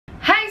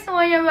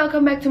semuanya,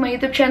 welcome back to my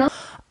YouTube channel.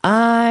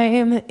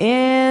 I'm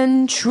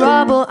in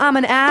trouble, I'm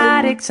an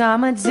addict,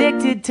 I'm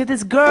addicted to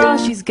this girl.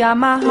 She's got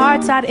my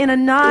heart tied in a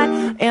knot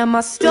and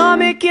my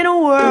stomach in a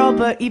whirl.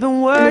 But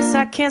even worse,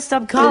 I can't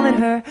stop calling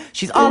her.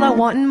 She's all I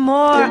want and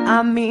more.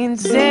 I mean,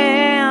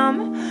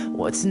 damn,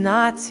 what's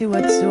not to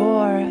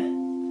adore?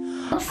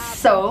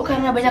 So,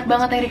 karena banyak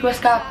banget yang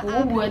request ke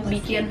aku buat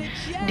bikin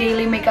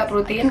daily makeup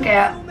rutin,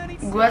 kayak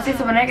gue sih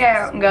sebenarnya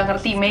kayak nggak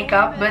ngerti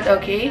makeup, but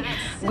okay,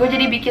 gue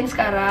jadi bikin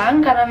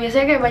sekarang karena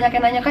biasanya kayak banyak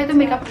yang nanya, Kak itu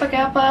makeup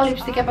pakai apa,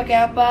 lipstiknya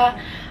pakai apa,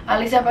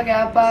 alisnya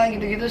pakai apa,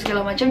 gitu-gitu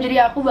segala macam. Jadi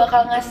aku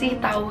bakal ngasih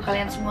tahu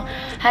kalian semua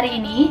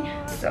hari ini.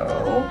 So,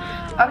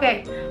 oke,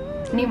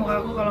 ini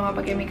muka aku kalau nggak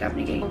pakai makeup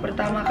nih kayak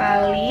pertama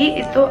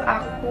kali itu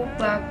aku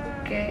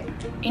pakai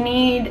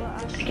ini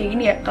kayak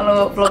gini ya.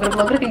 Kalau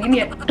vlogger kayak gini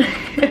ya.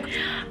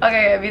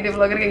 Oke, beauty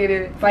vlogger kayak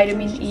gini.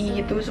 Vitamin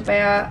E gitu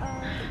supaya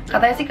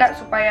katanya sih Kak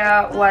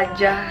supaya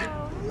wajah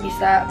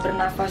bisa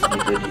bernafas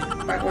gitu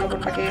walaupun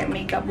pakai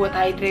makeup buat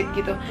hydrate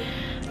gitu.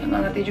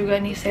 Nggak ngerti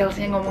juga nih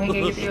salesnya ngomongnya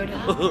kayak gitu, ya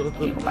udah.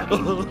 Jadi aku pakai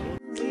ini.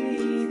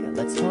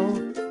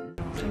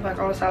 Sumpah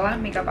kalau salah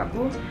makeup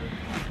aku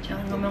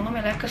jangan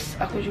ngomel-ngomel ya, kes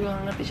aku juga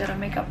nggak ngerti cara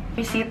makeup.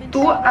 Di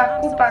situ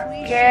aku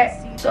pakai,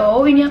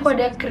 so ini aku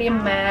ada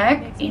cream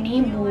MAC.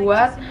 Ini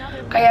buat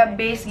kayak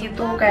base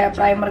gitu, kayak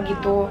primer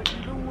gitu.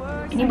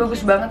 Ini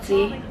bagus banget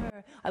sih.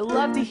 I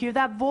love to hear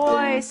that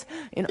voice,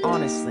 and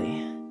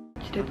honestly,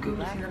 jidat gue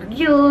bersinar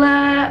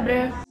gila,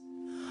 bro.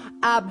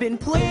 I've been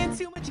playing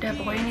too much. Udah,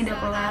 pokoknya ini udah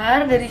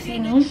kelar. Dari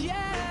sini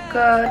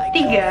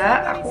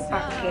ketiga aku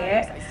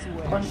pakai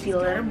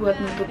concealer buat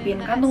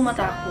nutupin kantung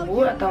mata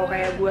aku atau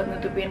kayak buat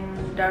nutupin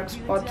dark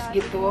spots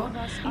gitu.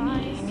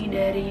 Ini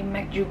dari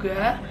MAC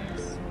juga.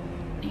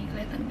 Nih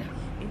kelihatan nggak?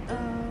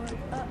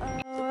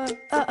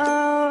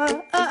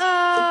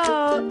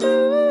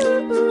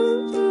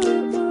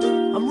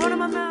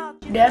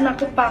 Dan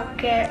aku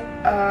pakai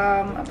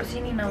apa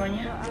sih ini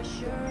namanya?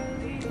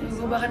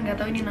 Gue bahkan nggak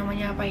tahu ini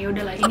namanya apa. Ya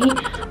udahlah, ini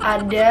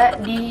ada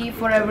di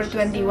Forever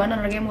 21,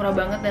 harganya murah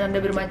banget dan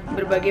ada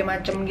berbagai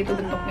macam gitu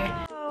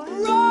bentuknya.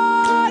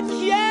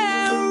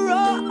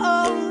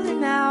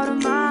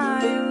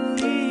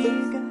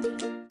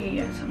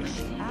 Iya, sama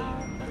sini.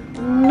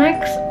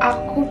 Next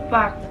aku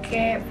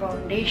pakai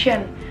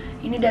foundation.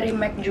 Ini dari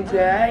MAC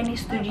juga. Ini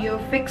Studio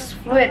Fix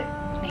Fluid.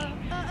 Nih,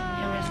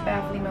 yang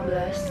SPF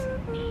 15.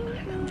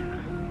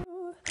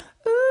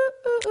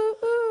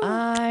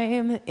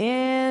 I'm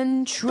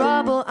in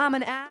trouble, I'm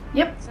an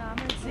Yep.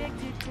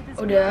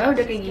 Udah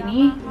kayak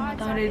gini. Nggak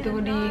tahu dari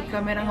tunggu di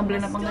kamera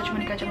ngeblend apa enggak, cuma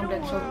di kaca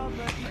ngeblend. So,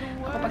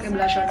 aku pakai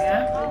blush on-nya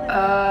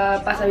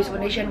pas habis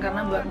foundation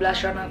karena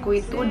blush on aku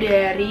itu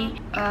dari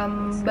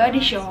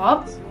Body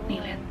Shop.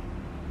 Nih lihat.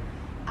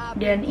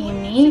 Dan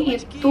ini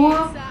itu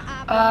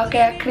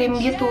kayak krim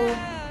gitu.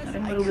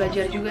 Kalian baru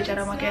belajar juga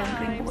cara pakai yang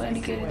krim, pokoknya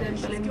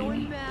ditempelin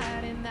gini.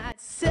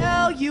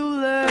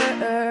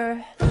 cellular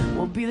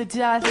will be the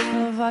death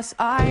of us,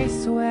 I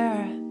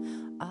swear.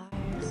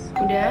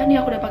 Udah,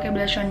 nih aku udah pakai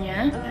blush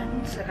on-nya.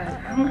 Dan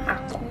sekarang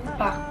aku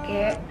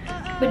pakai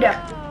bedak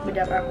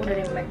aku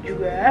dari MAC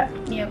juga.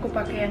 Nih aku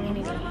pakai yang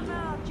ini nih,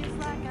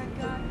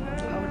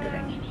 powder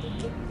yang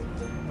ini.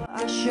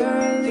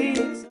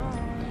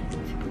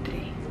 Si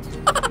Putri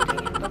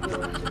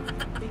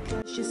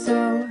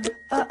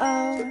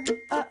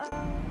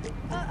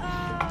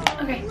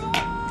Oke,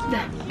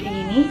 udah kayak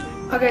gini.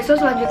 Oke, so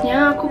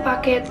selanjutnya aku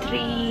pakai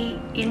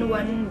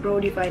 3-in-1 Brow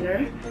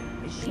Definer.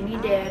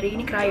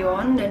 Ini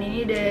crayon dan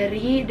ini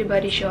dari The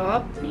Body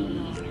Shop.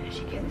 Nih, as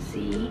you can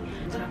see,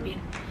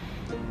 terapin.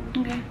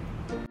 Oke.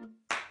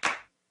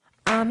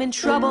 I'm in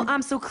trouble,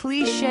 I'm so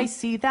cliche.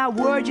 See that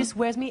word just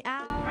wears me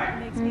out.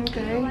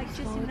 Oke,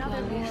 so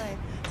tulis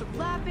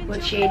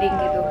buat shading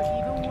gitu.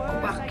 Aku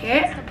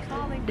pakai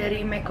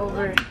dari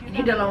Makeover.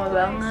 Ini udah lama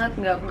banget,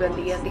 nggak aku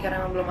ganti-ganti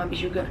karena emang belum habis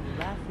juga.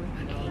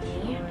 Pakai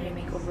ini dari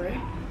Makeover.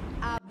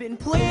 I've been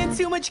playing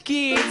too much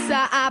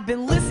guitar, I've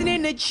been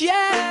listening to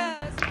jazz.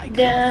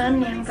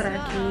 Dan yang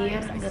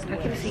terakhir, nggak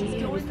terakhir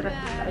sih,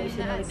 habis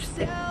ini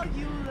lipstick.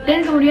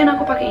 Dan kemudian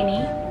aku pakai ini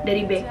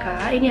dari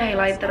BK. Ini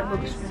highlighter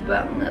bagus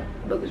banget.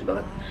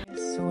 I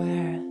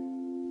swear.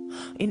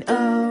 In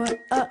oh.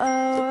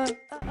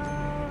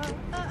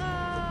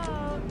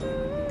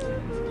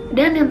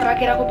 Dan yang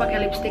terakhir aku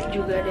pakai lipstick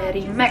juga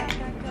dari MAC.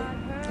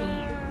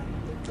 Nih,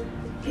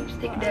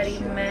 lipstick dari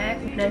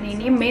MAC dan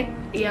ini matte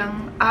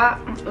yang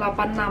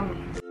A86.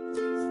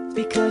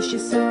 Because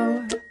you're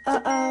so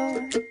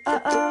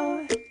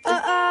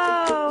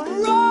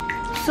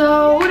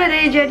So, udah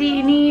deh,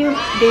 jadi ini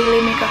daily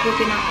makeup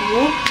rutin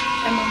aku.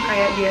 Emang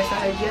kayak biasa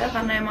aja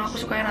karena emang aku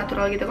sukanya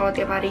natural gitu kalau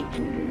tiap hari.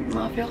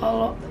 Maaf ya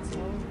kalau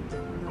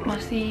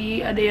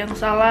masih ada yang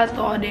salah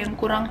atau ada yang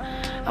kurang.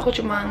 Aku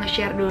cuma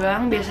nge-share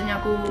doang biasanya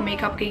aku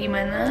makeup kayak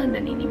gimana,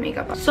 dan ini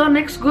makeup. So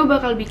next gue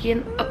bakal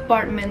bikin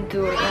apartment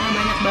tour karena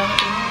banyak banget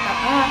yang minta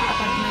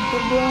apartment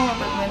tour dong,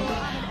 apartment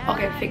tour.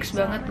 Oke, fix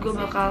banget, gue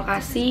bakal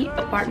kasih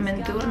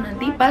apartment tour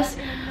nanti pas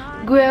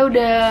gue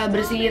udah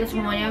bersihin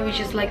semuanya, which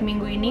is like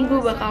minggu ini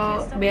gue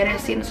bakal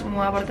beresin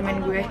semua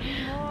apartemen gue.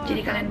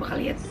 Jadi kalian bakal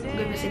lihat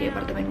gue biasa di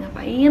apartemen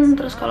ngapain,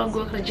 terus kalau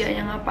gue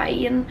kerjanya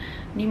ngapain,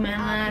 di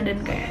mana, dan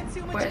kayak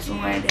pokoknya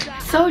semuanya deh.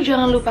 So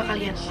jangan lupa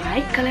kalian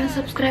like, kalian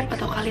subscribe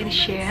atau kalian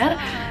share,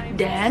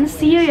 dan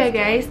see you ya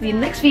guys di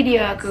next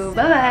video aku.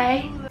 Bye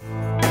bye.